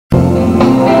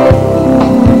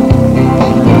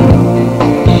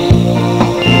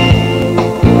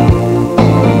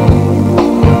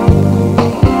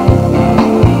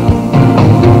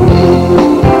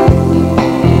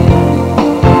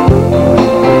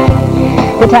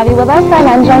Good to have you with us.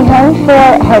 I'm Anjang Han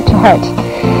for Heart to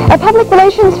Heart. A public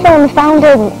relations firm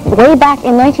founded way back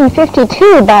in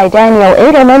 1952 by Daniel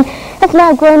Edelman has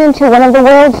now grown into one of the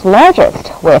world's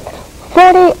largest, with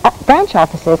 40 branch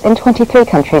offices in 23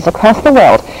 countries across the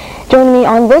world. Joining me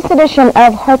on this edition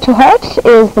of Heart to Heart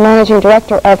is the Managing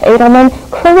Director of Edelman,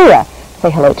 Korea. Say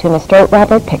hello to Mr.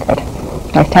 Robert Pickard.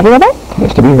 Nice to have you with us.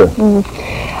 Nice to be here.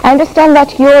 I understand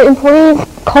that your employees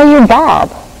call you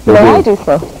Bob. May I do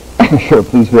so? Sure,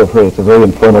 please feel free. It's a very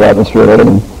informal atmosphere at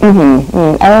Edelman.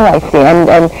 Oh, I see.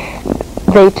 And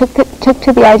they took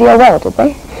to the idea well, did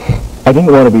they? I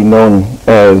didn't want to be known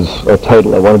as a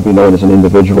title. I wanted to be known as an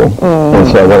individual. And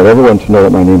so I wanted everyone to know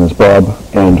that my name is Bob,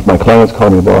 and my clients call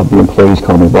me Bob, the employees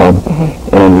call me Bob.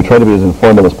 And we try to be as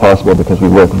informal as possible because we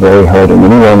work very hard in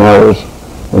many long hours,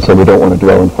 and so we don't want to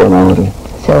dwell in formality.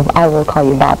 So I will call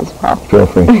you Bob as well. Feel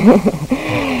free.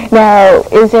 Now,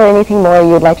 is there anything more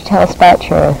you'd like to tell us about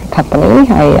your company?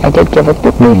 I did give a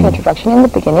brief introduction in the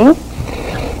beginning.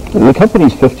 The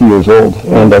company's 50 years old,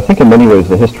 and I think in many ways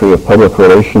the history of public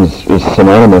relations is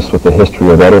synonymous with the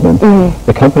history of Edelman.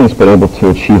 The company's been able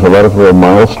to achieve a lot of real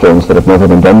milestones that have never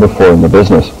been done before in the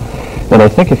business. And I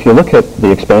think if you look at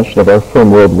the expansion of our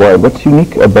firm worldwide, what's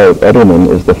unique about Edelman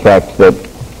is the fact that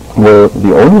we're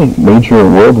the only major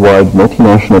worldwide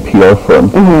multinational PR firm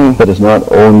that is not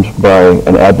owned by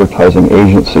an advertising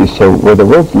agency. So we're the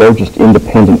world's largest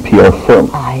independent PR firm.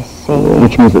 I see.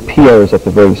 Which means that PR is at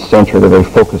the very center, the very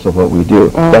focus of what we do.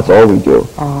 That's all we do.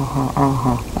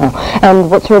 And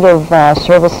what sort of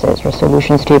services or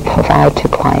solutions do you provide to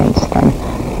clients then?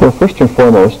 Well, first and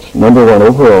foremost, number one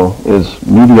overall is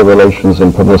media relations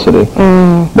and publicity.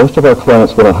 Most of our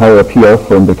clients want to hire a PR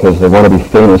firm because they want to be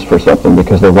famous for something,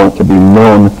 because they want to be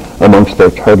known amongst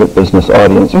their target business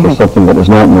audience for something that was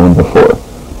not known before.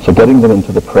 So getting them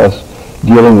into the press,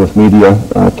 dealing with media,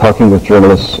 talking with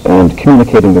journalists, and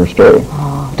communicating their story.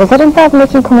 Does that involve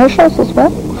making commercials as well?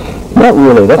 Not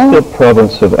really. That's the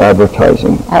province of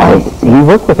advertising. We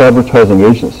work with advertising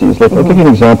agencies. Like, I'll give you an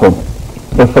example.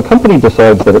 If a company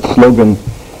decides that its slogan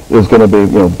is going to be,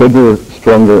 bigger,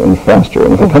 stronger, and faster,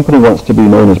 and if a company wants to be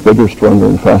known as bigger, stronger,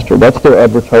 and faster, that's their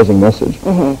advertising message.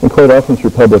 And quite often through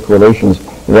public relations,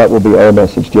 that will be our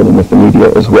message dealing with the media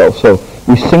as well. So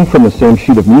we sing from the same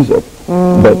sheet of music,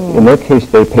 but in their case,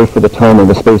 they pay for the time and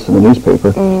the space in the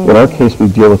newspaper. In our case, we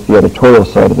deal with the editorial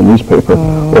side of the newspaper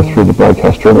or through the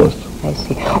broadcast journalists. I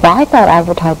see. Well, I thought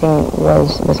advertising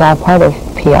was all part of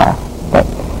PR, but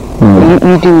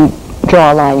you do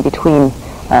draw a line between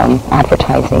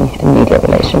advertising and media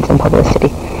relations and publicity.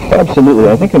 Absolutely.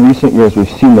 I think in recent years we've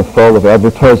seen the fall of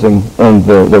advertising and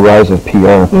the rise of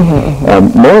PR.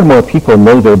 More and more people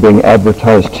know they're being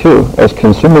advertised to. As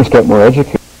consumers get more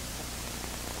educated,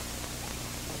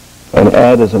 an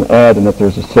ad is an ad and that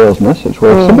there's a sales message.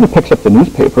 Where if somebody picks up the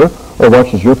newspaper or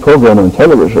watches your program on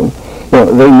television,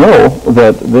 they know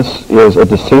that this is a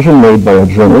decision made by a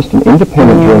journalist, an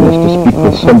independent journalist, to speak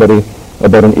with somebody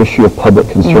about an issue of public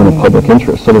concern or public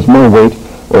interest. So there's more weight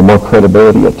or more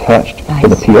credibility attached to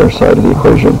the PR side of the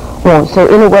equation. Well, so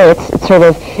in a way it's sort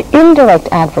of indirect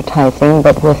advertising,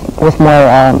 but with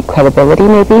more credibility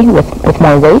maybe, with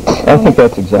more weight? I think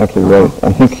that's exactly right.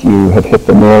 I think you have hit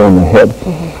the nail on the head.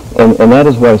 And that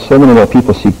is why so many more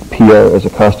people see PR as a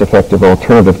cost-effective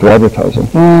alternative to advertising.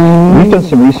 We've done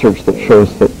some research that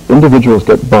shows that individuals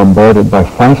get bombarded by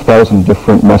 5,000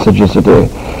 different messages a day.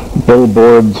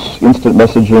 Billboards, instant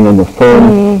messaging on the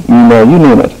phone, email, you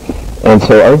name it. And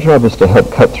so our job is to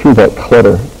help cut through that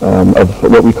clutter of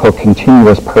what we call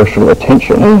continuous partial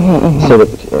attention, so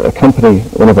that a company,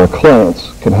 one of our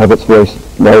clients, can have its voice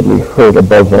loudly heard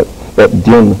above that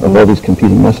din of all these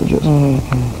competing messages.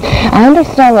 I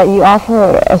understand that you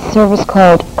offer a service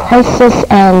called Crisis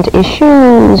and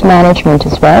Issues Management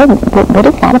as well. What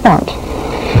is that about?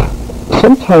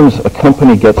 Sometimes a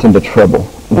company gets into trouble.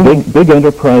 Big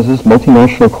enterprises,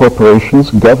 multinational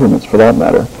corporations, governments for that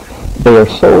matter, they are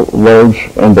so large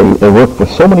and they work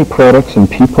with so many products and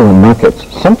people and markets.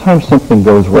 Sometimes something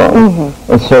goes wrong.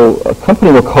 And so a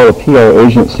company will call a PR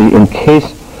agency in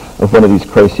case of one of these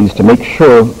crises to make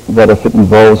sure that if it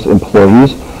involves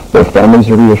employees, their families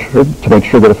are reassured, to make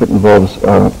sure that if it involves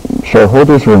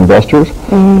shareholders or investors,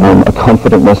 a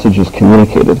confident message is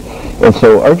communicated. And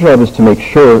so our job is to make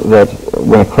sure that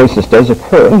when a crisis does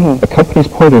occur, a company's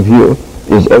point of view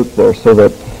is out there so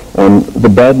that the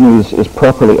bad news is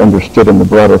properly understood in the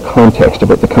broader context of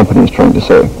what the company is trying to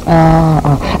say.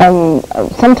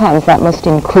 Sometimes that must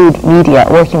include media,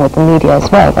 working with the media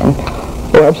as well then.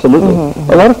 Oh, absolutely.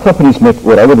 A lot of companies make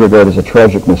what I would regard as a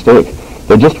tragic mistake.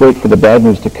 They just wait for the bad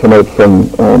news to come out from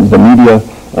the media.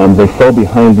 They fall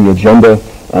behind the agenda.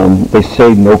 they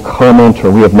say no comment,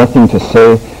 or we have nothing to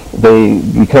say. They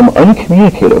become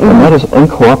uncommunicative, and that is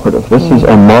uncooperative. This is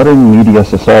a modern media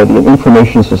society, an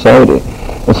information society.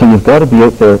 And so you've got to be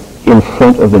out there in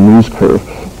front of the news curve,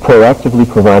 proactively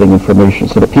providing information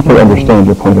so that people understand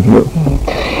your point of view.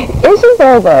 Isn't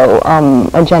there, though,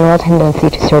 a general tendency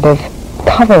to sort of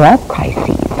cover up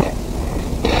crises,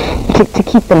 to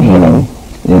keep them hidden?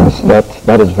 Yes,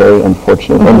 that is very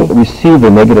unfortunate. And we see the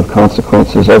negative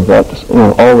consequences of that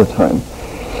all the time.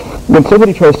 When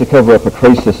somebody tries to cover up a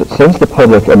crisis, it sends the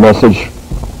public a message: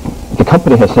 the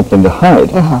company has something to hide.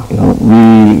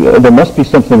 There must be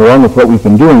something wrong with what we've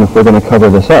been doing if we're going to cover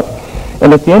this up.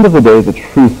 And at the end of the day, the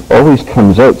truth always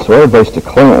comes out. So our advice to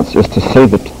clients is to say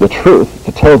the truth,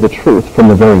 to tell the truth from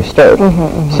the very start,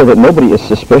 so that nobody is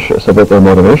suspicious about their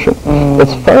motivation.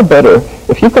 It's far better,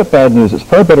 if you've got bad news, it's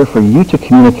far better for you to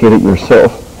communicate it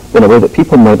yourself in a way that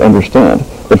people might understand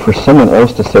than for someone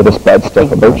else to say this bad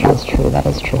stuff about you. That's true. That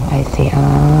is true. I see.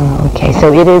 Okay.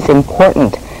 So it is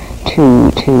important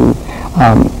to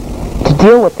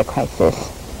deal with the crisis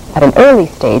at an early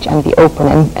stage and be open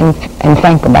and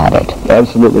frank about it.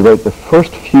 Absolutely right. The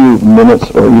first few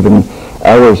minutes or even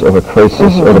hours of a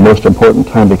crisis are the most important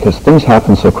time, because things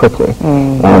happen so quickly.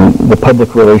 The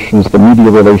public relations, the media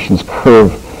relations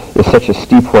curve is such a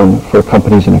steep one for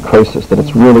companies in a crisis that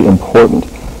it's really important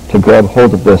to grab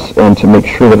hold of this and to make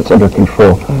sure that it's under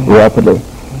control rapidly.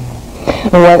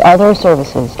 What other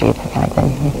services do you provide then?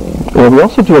 Well, we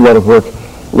also do a lot of work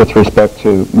with respect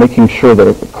to making sure that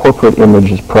a corporate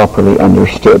image is properly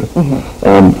understood.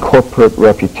 Corporate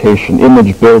reputation,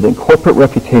 image building, corporate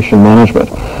reputation management.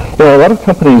 A lot of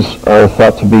companies are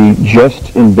thought to be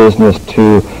just in business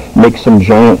to make some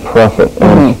giant profit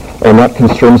and are not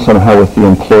concerned somehow with the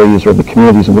employees or the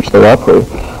communities in which they operate.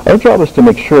 Our job is to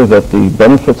make sure that the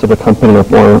benefits of a company are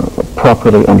more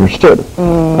properly understood.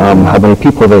 How many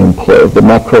people they employ, the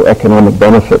macroeconomic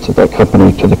benefits of that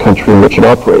company to the country in which it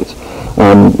operates,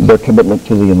 their commitment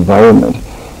to the environment,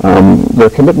 their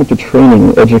commitment to training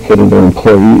and educating their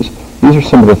employees. These are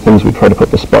some of the things we try to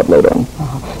put the spotlight on.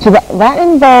 So that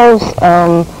involves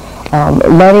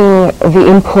letting the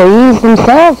employees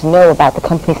themselves know about the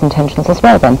company's intentions as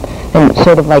well, then, and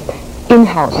sort of like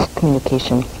in-house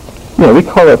communication. Yeah, we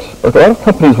call it, a lot of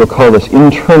companies will call this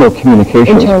internal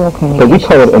communications, but we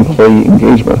call it employee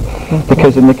engagement.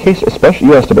 Because in the case, especially,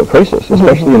 you asked about crisis,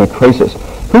 especially in a crisis,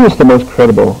 who is the most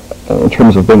credible in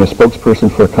terms of being a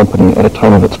spokesperson for a company at a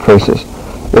time of its crisis?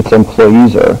 Its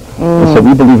employees are. And so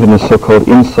we believe in this so-called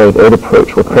inside-out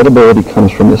approach, where credibility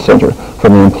comes from the center,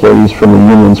 from the employees, from the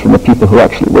unions, from the people who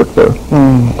actually work there.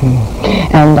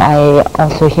 And I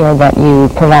also hear that you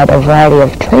provide a variety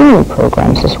of training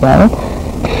programs as well.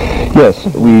 Yes,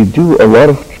 we do a lot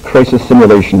of crisis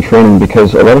simulation training,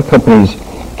 because a lot of companies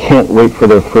can't wait for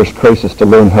their first crisis to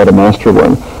learn how to master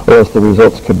one, or else the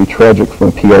results could be tragic from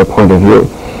a PR point of view.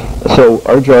 So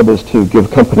our job is to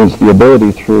give companies the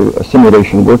ability through a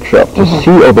simulation workshop to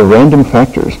see all the random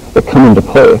factors that come into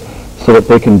play, so that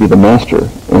they can be the master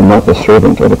and not the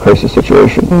servant of a crisis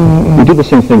situation. We do the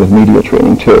same thing with media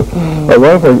training too. A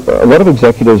lot of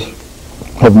executives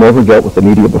have never dealt with the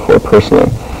media before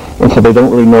personally, and so they don't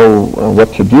really know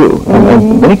what to do.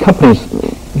 And many companies,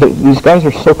 these guys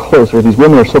are so close, or these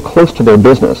women are so close to their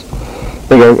business,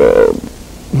 they are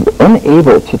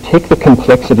unable to take the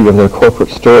complexity of their corporate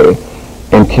story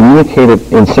and communicate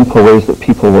it in simple ways that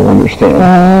people will understand.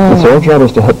 And so our job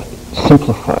is to help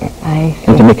simplify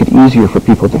and to make it easier for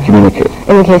people to communicate.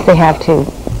 In case they have to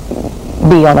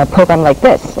be on a program like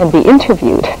this and be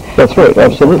interviewed. That's right,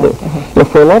 absolutely.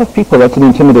 For a lot of people, that's an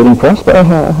intimidating prospect.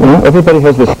 Everybody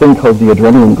has this thing called the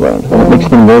adrenaline gland, and it makes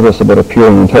them nervous about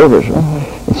appearing on television.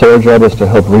 And so our job is to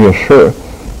help reassure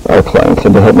our clients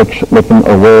and to help make them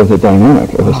aware of the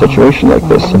dynamic of a situation like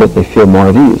this, so that they feel more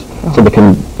at ease, so they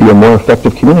can be a more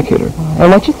effective communicator.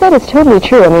 And what you said is totally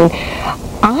true. I mean,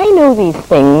 I know these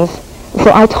things,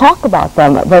 so I talk about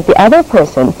them, but the other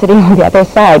person sitting on the other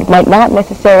side might not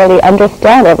necessarily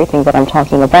understand everything that I'm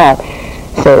talking about.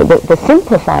 So the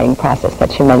simplifying process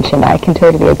that you mentioned, I can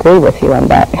totally agree with you on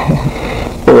that.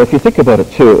 Well, if you think about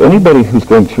it too, anybody who's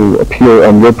going to appear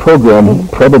on your program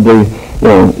probably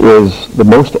is the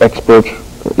most expert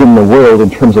in the world in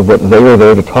terms of what they are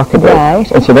there to talk about.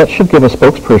 Right. And so that should give a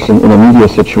spokesperson in a media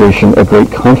situation a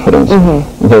great confidence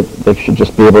that they should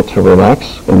just be able to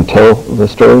relax and tell the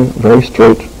story very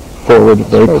straightforward,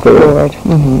 very clearly.